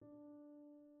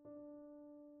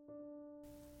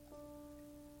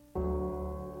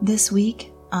This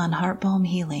week on Heart Balm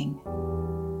Healing,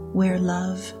 where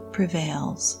love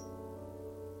prevails.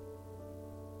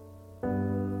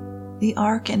 The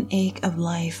arc and ache of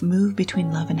life move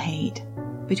between love and hate,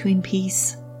 between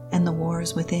peace and the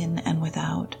wars within and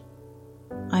without.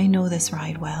 I know this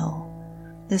ride well,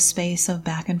 this space of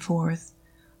back and forth,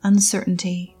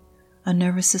 uncertainty, a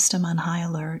nervous system on high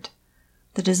alert,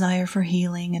 the desire for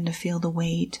healing and to feel the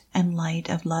weight and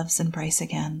light of love's embrace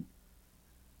again.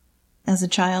 As a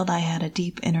child, I had a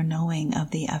deep inner knowing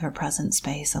of the ever-present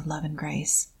space of love and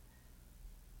grace.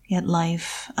 Yet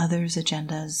life, others'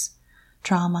 agendas,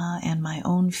 trauma, and my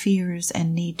own fears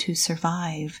and need to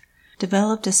survive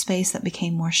developed a space that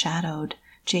became more shadowed,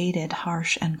 jaded,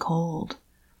 harsh, and cold.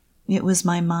 It was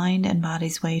my mind and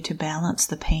body's way to balance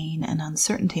the pain and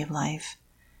uncertainty of life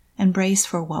and brace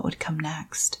for what would come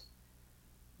next.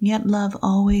 Yet love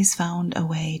always found a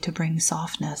way to bring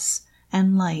softness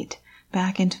and light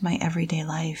back into my everyday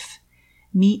life,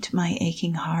 meet my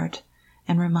aching heart,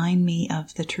 and remind me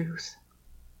of the truth.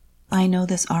 I know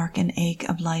this arc and ache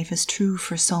of life is true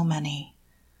for so many.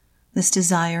 This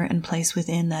desire and place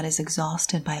within that is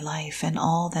exhausted by life and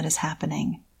all that is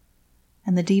happening.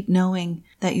 And the deep knowing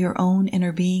that your own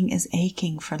inner being is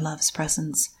aching for love's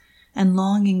presence and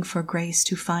longing for grace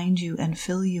to find you and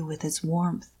fill you with its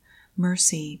warmth,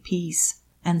 mercy, peace,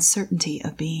 and certainty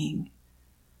of being.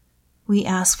 We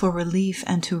ask for relief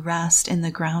and to rest in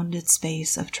the grounded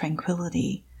space of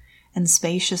tranquility and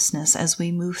spaciousness as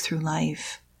we move through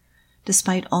life,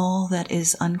 despite all that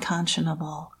is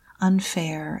unconscionable,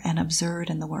 unfair, and absurd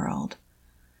in the world.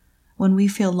 When we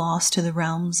feel lost to the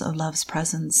realms of love's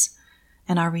presence,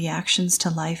 and our reactions to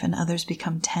life and others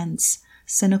become tense,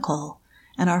 cynical,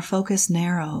 and our focus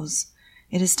narrows,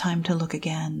 it is time to look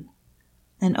again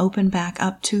and open back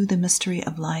up to the mystery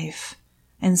of life,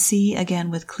 and see again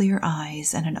with clear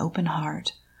eyes and an open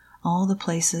heart all the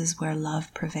places where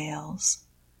love prevails.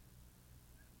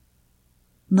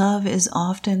 Love is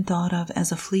often thought of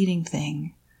as a fleeting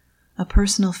thing, a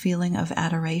personal feeling of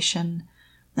adoration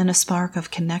and a spark of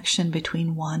connection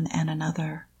between one and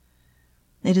another.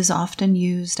 It is often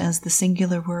used as the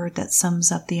singular word that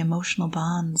sums up the emotional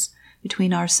bonds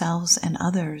between ourselves and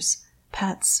others,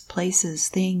 pets, places,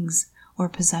 things, or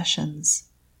possessions.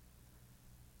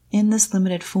 In this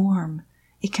limited form,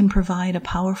 it can provide a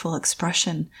powerful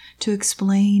expression to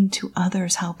explain to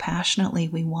others how passionately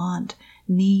we want,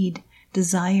 need,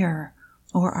 desire,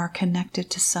 or are connected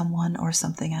to someone or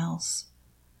something else.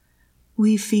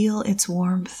 We feel its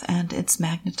warmth and its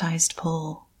magnetized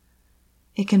pull.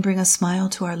 It can bring a smile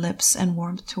to our lips and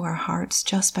warmth to our hearts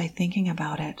just by thinking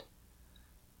about it.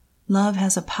 Love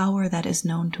has a power that is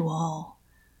known to all.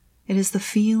 It is the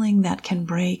feeling that can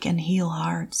break and heal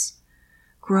hearts,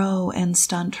 grow and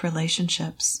stunt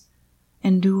relationships,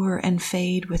 endure and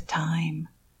fade with time,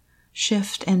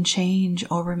 shift and change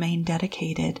or remain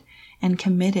dedicated and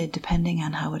committed depending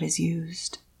on how it is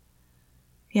used.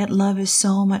 Yet love is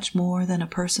so much more than a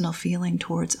personal feeling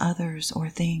towards others or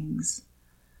things.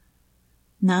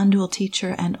 Non-dual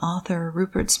teacher and author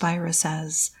Rupert Spira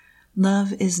says,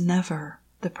 "Love is never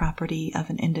the property of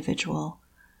an individual.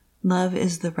 Love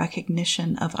is the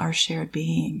recognition of our shared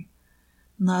being.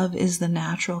 Love is the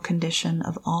natural condition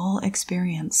of all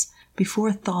experience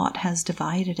before thought has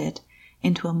divided it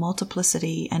into a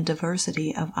multiplicity and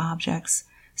diversity of objects,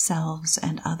 selves,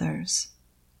 and others."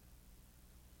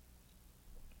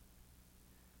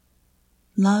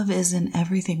 Love is in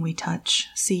everything we touch,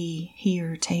 see,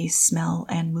 hear, taste, smell,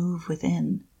 and move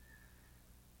within.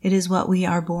 It is what we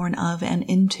are born of and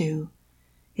into.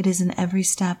 It is in every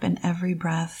step and every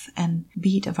breath and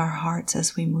beat of our hearts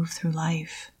as we move through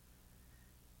life.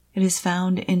 It is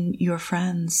found in your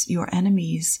friends, your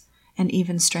enemies, and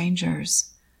even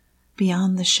strangers.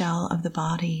 Beyond the shell of the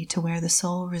body to where the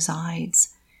soul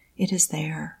resides, it is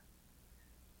there.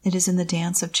 It is in the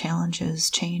dance of challenges,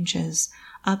 changes,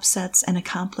 upsets, and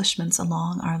accomplishments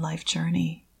along our life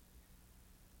journey.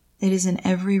 It is in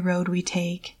every road we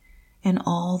take and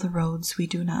all the roads we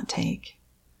do not take.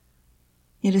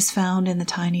 It is found in the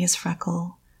tiniest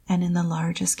freckle and in the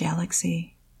largest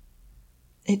galaxy.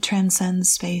 It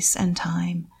transcends space and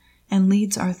time and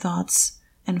leads our thoughts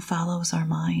and follows our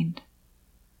mind.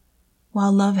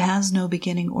 While love has no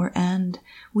beginning or end,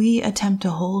 we attempt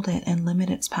to hold it and limit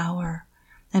its power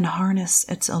and harness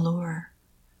its allure.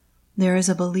 There is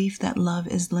a belief that love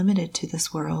is limited to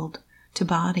this world, to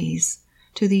bodies,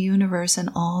 to the universe and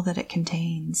all that it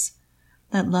contains,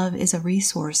 that love is a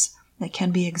resource that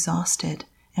can be exhausted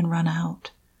and run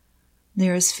out.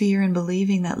 There is fear in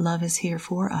believing that love is here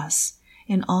for us,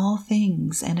 in all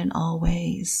things and in all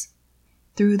ways.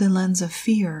 Through the lens of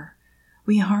fear,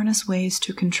 We harness ways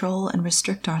to control and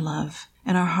restrict our love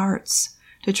and our hearts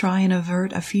to try and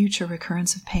avert a future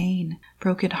recurrence of pain,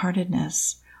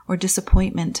 broken-heartedness, or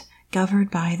disappointment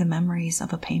governed by the memories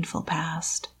of a painful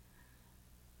past.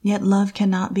 Yet love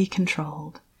cannot be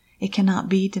controlled. It cannot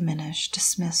be diminished,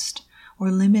 dismissed,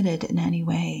 or limited in any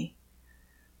way.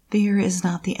 Fear is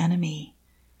not the enemy.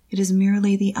 It is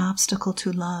merely the obstacle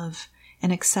to love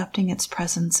and accepting its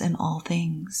presence in all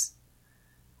things.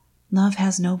 Love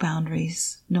has no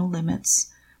boundaries, no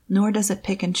limits, nor does it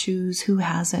pick and choose who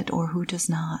has it or who does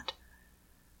not.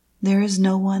 There is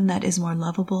no one that is more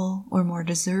lovable or more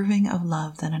deserving of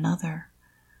love than another.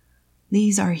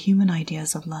 These are human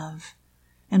ideas of love,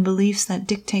 and beliefs that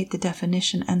dictate the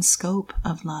definition and scope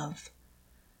of love.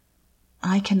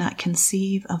 I cannot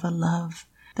conceive of a love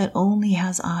that only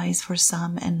has eyes for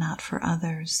some and not for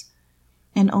others,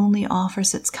 and only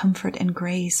offers its comfort and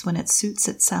grace when it suits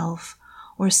itself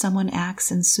or someone acts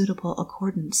in suitable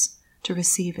accordance to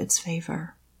receive its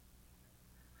favor.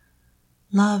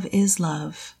 Love is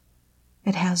love.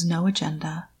 It has no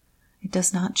agenda. It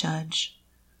does not judge.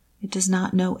 It does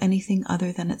not know anything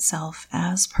other than itself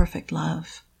as perfect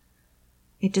love.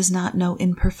 It does not know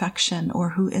imperfection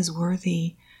or who is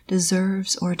worthy,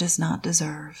 deserves or does not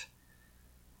deserve.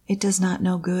 It does not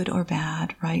know good or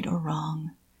bad, right or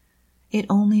wrong. It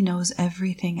only knows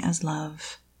everything as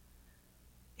love.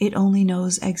 It only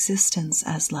knows existence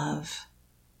as love.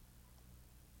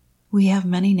 We have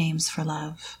many names for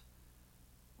love.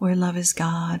 Where love is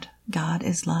God, God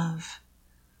is love.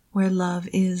 Where love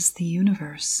is the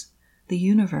universe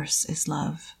is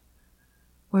love.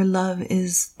 Where love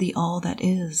is the all that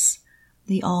is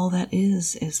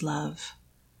love.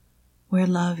 Where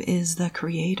love is the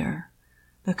Creator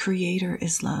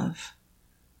is love.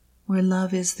 Where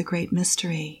love is the great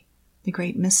mystery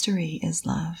is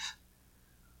love.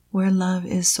 Where love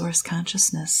is source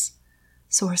consciousness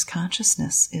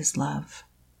is love.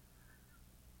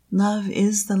 Love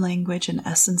is the language and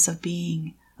essence of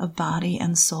being, of body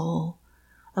and soul,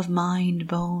 of mind,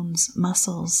 bones,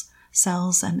 muscles,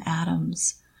 cells and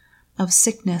atoms, of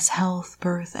sickness, health,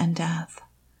 birth and death.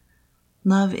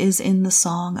 Love is in the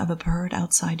song of a bird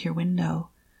outside your window,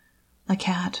 a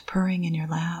cat purring in your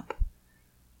lap,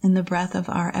 in the breath of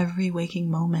our every waking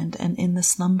moment and in the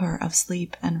slumber of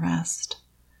sleep and rest.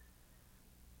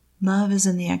 Love is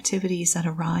in the activities that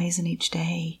arise in each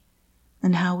day,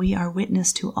 and how we are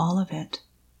witness to all of it.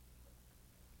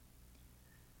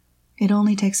 It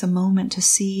only takes a moment to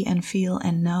see and feel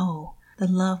and know the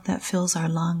love that fills our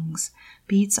lungs,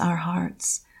 beats our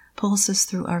hearts, pulses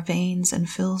through our veins, and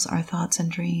fills our thoughts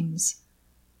and dreams.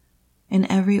 In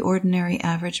every ordinary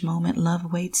average moment,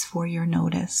 love waits for your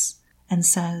notice and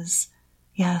says,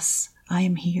 "Yes, I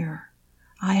am here.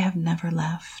 I have never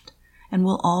left, and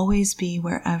will always be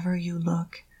wherever you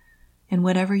look, in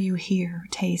whatever you hear,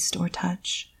 taste, or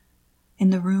touch,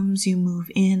 in the rooms you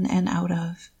move in and out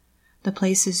of, the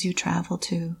places you travel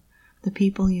to, the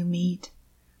people you meet,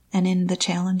 and in the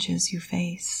challenges you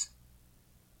face."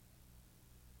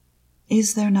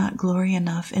 Is there not glory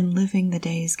enough in living the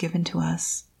days given to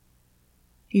us?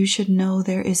 You should know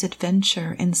there is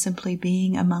adventure in simply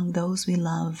being among those we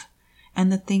love and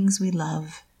the things we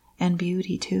love, and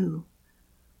beauty too.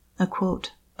 A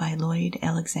quote by Lloyd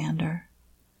Alexander.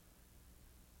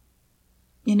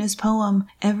 In his poem,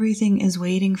 "Everything is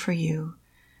Waiting for You,"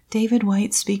 David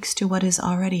Whyte speaks to what is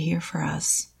already here for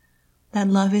us, that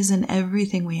love is in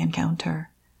everything we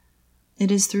encounter. It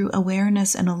is through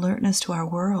awareness and alertness to our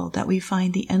world that we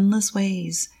find the endless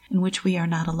ways in which we are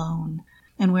not alone,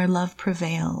 and where love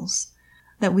prevails,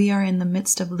 that we are in the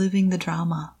midst of living the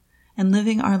drama, and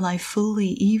living our life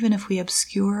fully even if we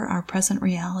obscure our present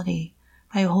reality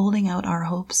by holding out our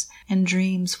hopes and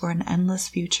dreams for an endless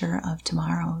future of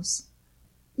tomorrows.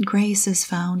 Grace is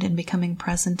found in becoming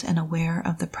present and aware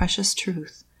of the precious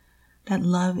truth that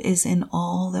love is in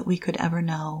all that we could ever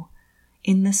know,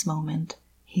 in this moment,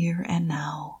 here and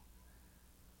now.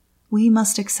 We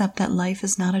must accept that life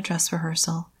is not a dress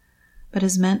rehearsal, but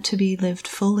is meant to be lived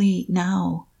fully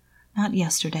now, not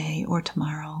yesterday or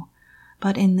tomorrow,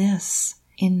 but in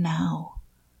now,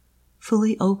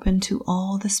 fully open to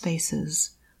all the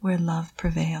spaces where love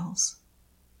prevails.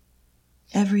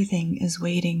 Everything is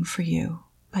Waiting for You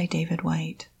by David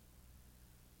Whyte.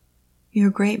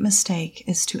 Your great mistake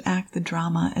is to act the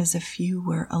drama as if you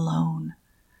were alone,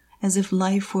 as if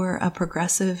life were a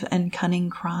progressive and cunning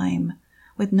crime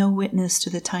with no witness to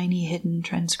the tiny hidden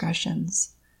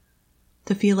transgressions.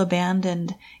 To feel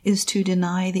abandoned is to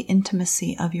deny the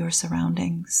intimacy of your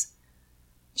surroundings.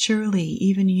 Surely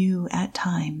even you, at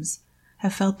times,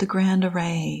 have felt the grand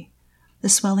array, the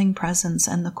swelling presence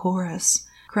and the chorus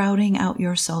crowding out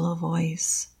your solo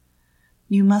voice.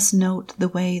 You must note the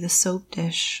way the soap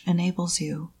dish enables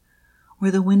you,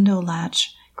 or the window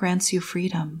latch grants you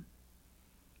freedom.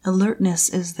 Alertness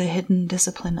is the hidden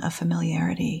discipline of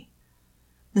familiarity.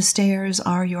 The stairs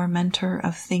are your mentor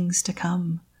of things to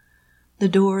come. The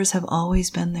doors have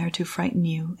always been there to frighten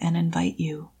you and invite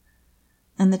you.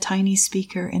 And the tiny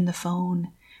speaker in the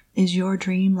phone is your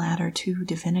dream ladder to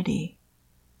divinity.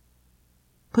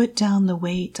 Put down the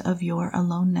weight of your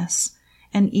aloneness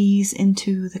and ease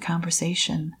into the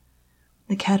conversation.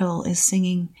 The kettle is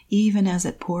singing even as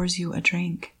it pours you a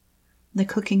drink. The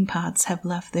cooking pots have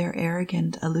left their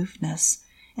arrogant aloofness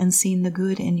and seen the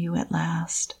good in you at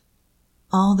last.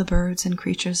 All the birds and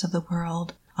creatures of the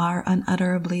world are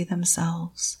unutterably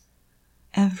themselves.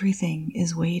 Everything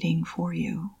is waiting for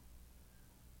you.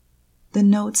 The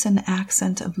notes and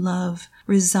accent of love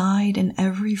reside in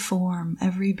every form,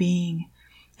 every being,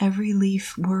 every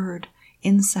leaf, word,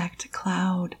 insect,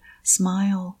 cloud,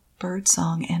 smile,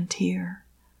 birdsong, and tear.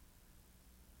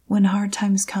 When hard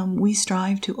times come, we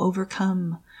strive to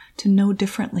overcome, to know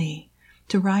differently,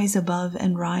 to rise above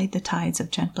and ride the tides of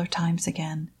gentler times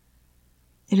again.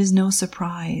 It is no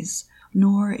surprise,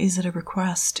 nor is it a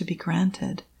request to be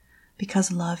granted,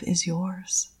 because love is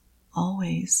yours,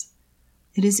 always.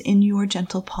 It is in your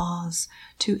gentle pause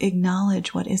to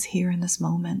acknowledge what is here in this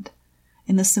moment,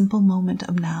 in the simple moment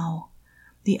of now,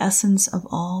 the essence of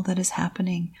all that is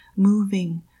happening,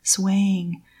 moving,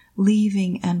 swaying,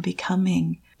 leaving, and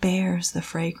becoming, bears the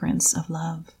fragrance of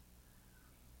love.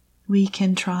 We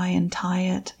can try and tie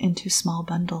it into small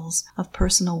bundles of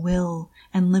personal will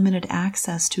and limited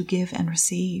access to give and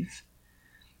receive.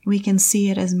 We can see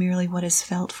it as merely what is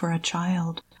felt for a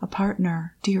child, a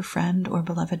partner, dear friend, or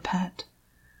beloved pet.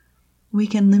 We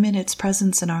can limit its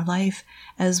presence in our life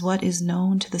as what is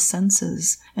known to the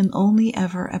senses and only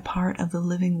ever a part of the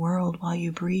living world while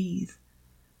you breathe.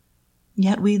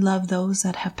 Yet we love those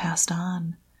that have passed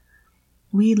on.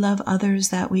 We love others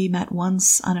that we met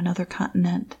once on another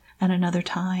continent at another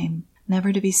time,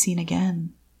 never to be seen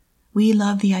again. We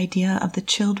love the idea of the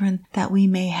children that we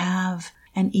may have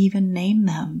and even name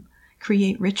them,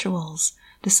 create rituals,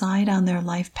 decide on their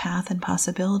life path and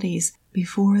possibilities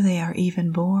before they are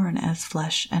even born as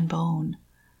flesh and bone.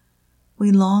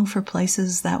 We long for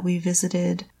places that we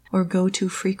visited or go to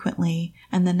frequently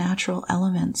and the natural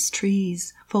elements,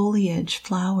 trees, foliage,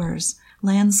 flowers,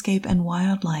 landscape, and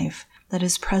wildlife that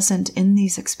is present in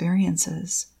these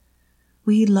experiences.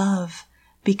 We love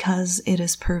because it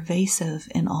is pervasive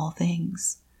in all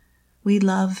things. We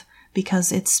love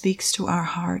because it speaks to our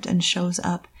heart and shows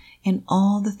up in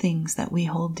all the things that we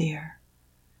hold dear.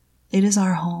 It is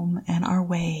our home and our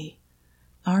way,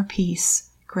 our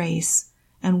peace, grace,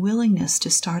 and willingness to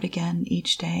start again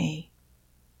each day.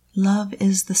 Love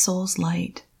is the soul's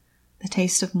light, the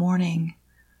taste of morning,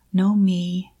 no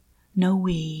me, no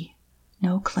we,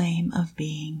 no claim of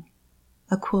being.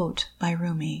 A quote by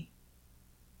Rumi.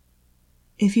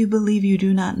 If you believe you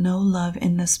do not know love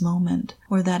in this moment,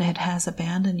 or that it has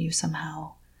abandoned you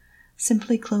somehow,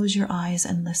 simply close your eyes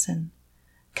and listen.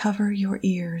 Cover your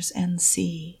ears and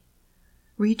see.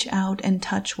 Reach out and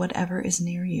touch whatever is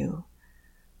near you.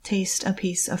 Taste a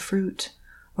piece of fruit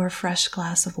or a fresh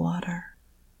glass of water.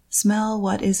 Smell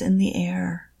what is in the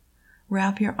air.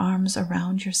 Wrap your arms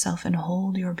around yourself and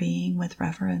hold your being with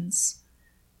reverence.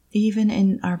 Even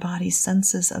in our body's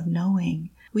senses of knowing,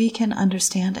 we can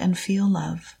understand and feel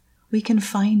love. We can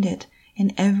find it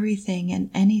in everything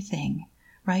and anything,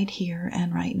 right here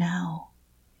and right now.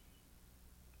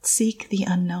 Seek the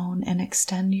unknown and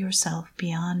extend yourself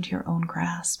beyond your own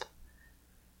grasp.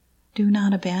 Do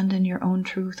not abandon your own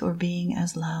truth or being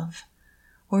as love,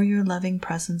 or your loving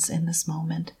presence in this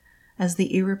moment as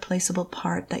the irreplaceable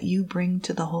part that you bring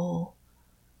to the whole.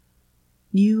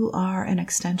 You are an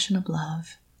extension of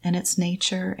love and its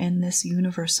nature in this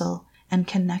universal and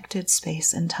connected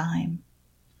space and time.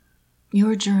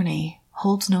 Your journey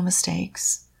holds no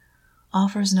mistakes,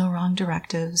 offers no wrong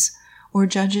directives, or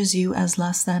judges you as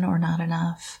less than or not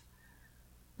enough.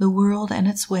 The world and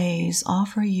its ways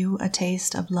offer you a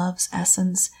taste of love's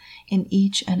essence in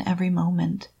each and every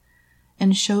moment,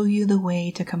 and show you the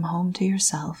way to come home to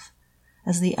yourself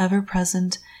as the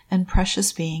ever-present and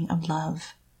precious being of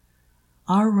love.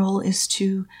 Our role is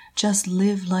to just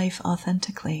live life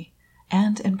authentically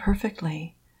and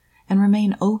imperfectly, and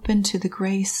remain open to the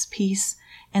grace, peace,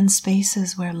 and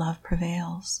spaces where love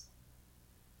prevails.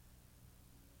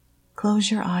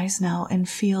 Close your eyes now and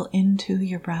feel into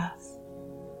your breath.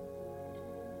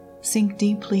 Sink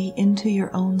deeply into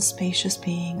your own spacious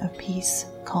being of peace,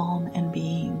 calm, and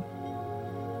being.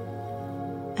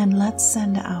 And let's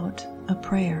send out a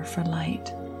prayer for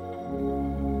light.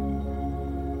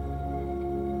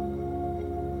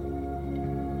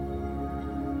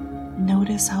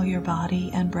 Notice how your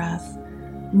body and breath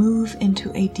move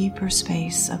into a deeper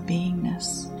space of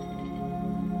beingness.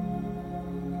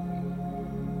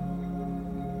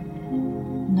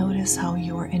 Notice how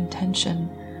your intention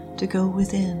to go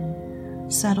within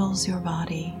settles your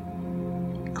body,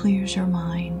 clears your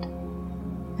mind,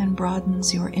 and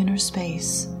broadens your inner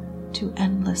space to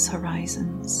endless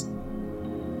horizons.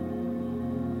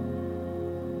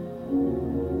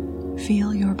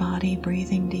 Feel your body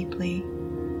breathing deeply,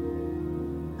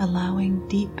 allowing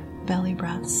deep belly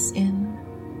breaths in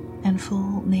and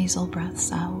full nasal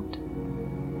breaths out.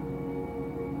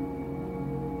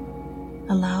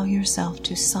 Allow yourself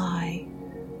to sigh,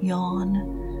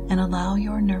 yawn, and allow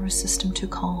your nervous system to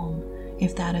calm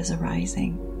if that is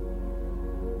arising.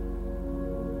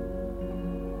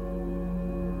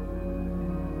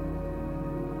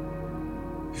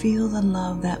 Feel the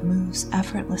love that moves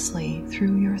effortlessly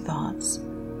through your thoughts,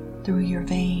 through your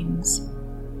veins,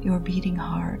 your beating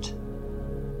heart,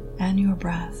 and your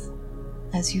breath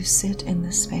as you sit in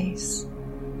this space.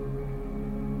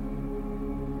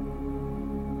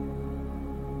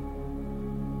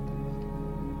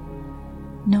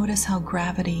 Notice how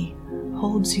gravity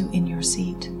holds you in your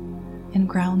seat and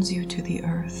grounds you to the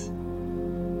earth.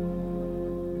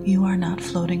 You are not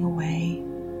floating away.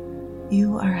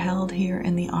 You are held here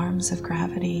in the arms of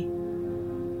gravity,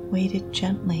 weighted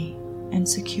gently and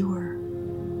secure.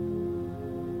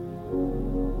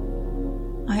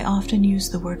 I often use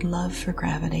the word love for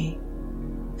gravity,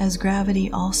 as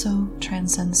gravity also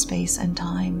transcends space and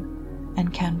time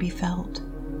and can be felt.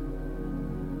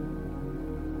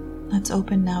 Let's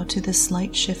open now to this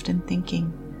slight shift in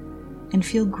thinking and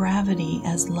feel gravity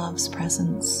as love's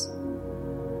presence.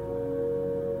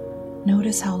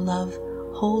 Notice how love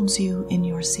holds you in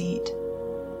your seat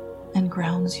and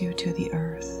grounds you to the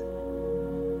earth.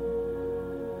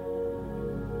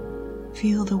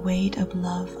 Feel the weight of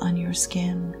love on your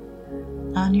skin,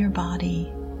 on your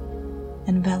body,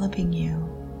 enveloping you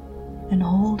and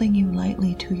holding you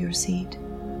lightly to your seat.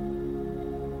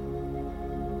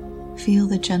 Feel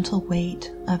the gentle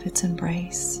weight of its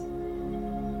embrace.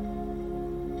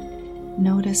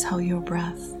 Notice how your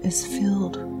breath is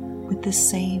filled with the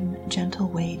same gentle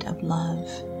weight of love,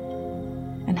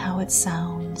 and how it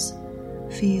sounds,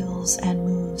 feels, and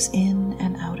moves in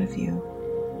and out of you.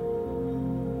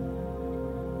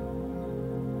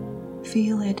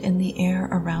 Feel it in the air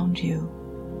around you,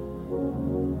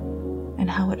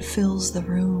 and how it fills the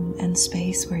room and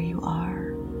space where you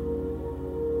are.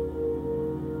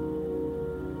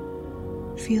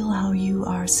 Feel how you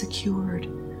are secured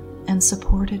and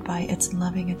supported by its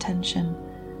loving attention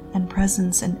and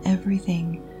presence in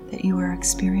everything that you are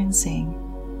experiencing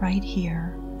right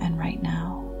here and right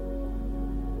now.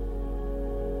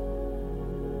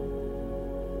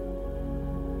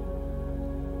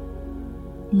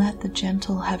 Let the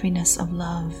gentle heaviness of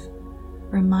love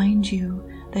remind you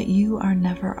that you are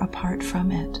never apart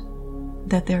from it,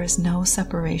 that there is no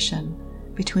separation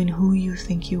between who you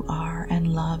think you are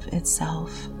and love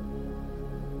itself.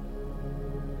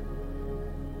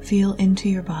 Feel into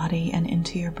your body and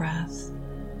into your breath.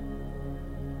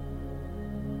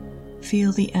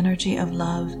 Feel the energy of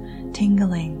love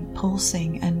tingling,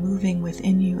 pulsing, and moving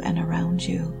within you and around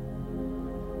you.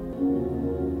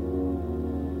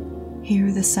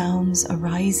 Hear the sounds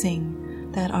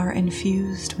arising that are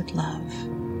infused with love.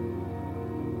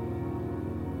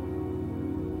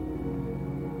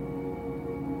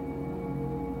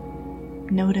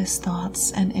 Notice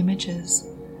thoughts and images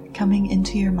coming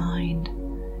into your mind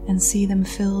and see them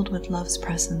filled with love's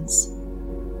presence.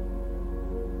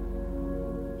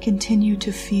 Continue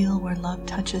to feel where love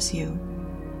touches you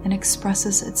and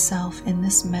expresses itself in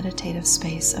this meditative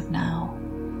space of now.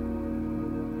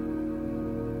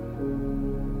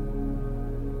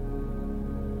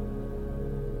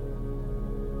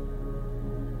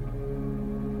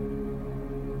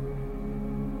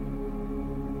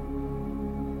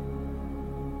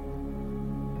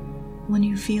 When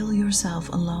you feel yourself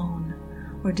alone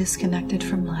or disconnected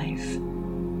from life,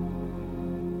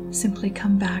 simply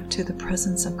come back to the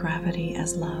presence of gravity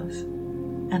as love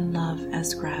and love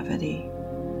as gravity.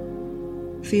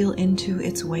 Feel into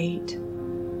its weight,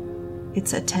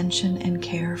 its attention and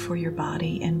care for your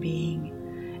body and being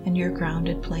and your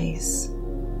grounded place,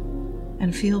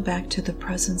 and feel back to the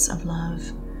presence of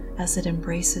love as it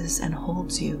embraces and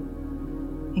holds you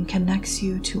and connects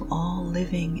you to all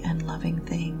living and loving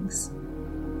things,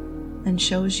 and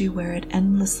shows you where it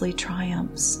endlessly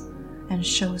triumphs and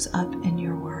shows up in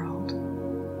your world.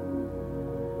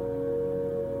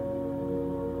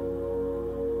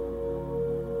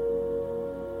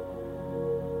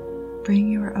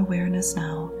 Bring your awareness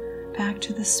now back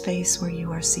to the space where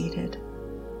you are seated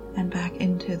and back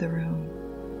into the room.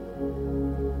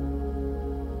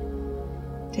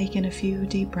 Take in a few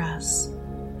deep breaths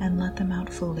and let them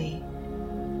out fully.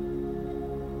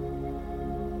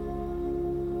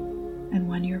 And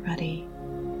when you're ready,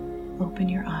 open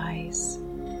your eyes.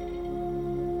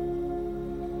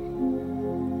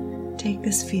 Take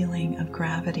this feeling of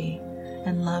gravity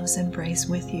and love's embrace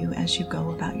with you as you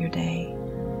go about your day.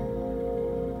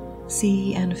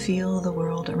 See and feel the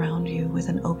world around you with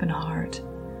an open heart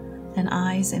and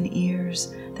eyes and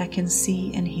ears that can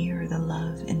see and hear the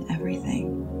love in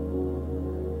everything.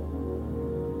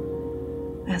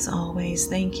 As always,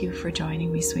 thank you for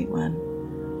joining me, sweet one.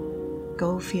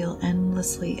 Go feel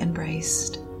endlessly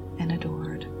embraced and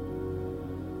adored.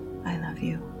 I love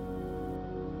you.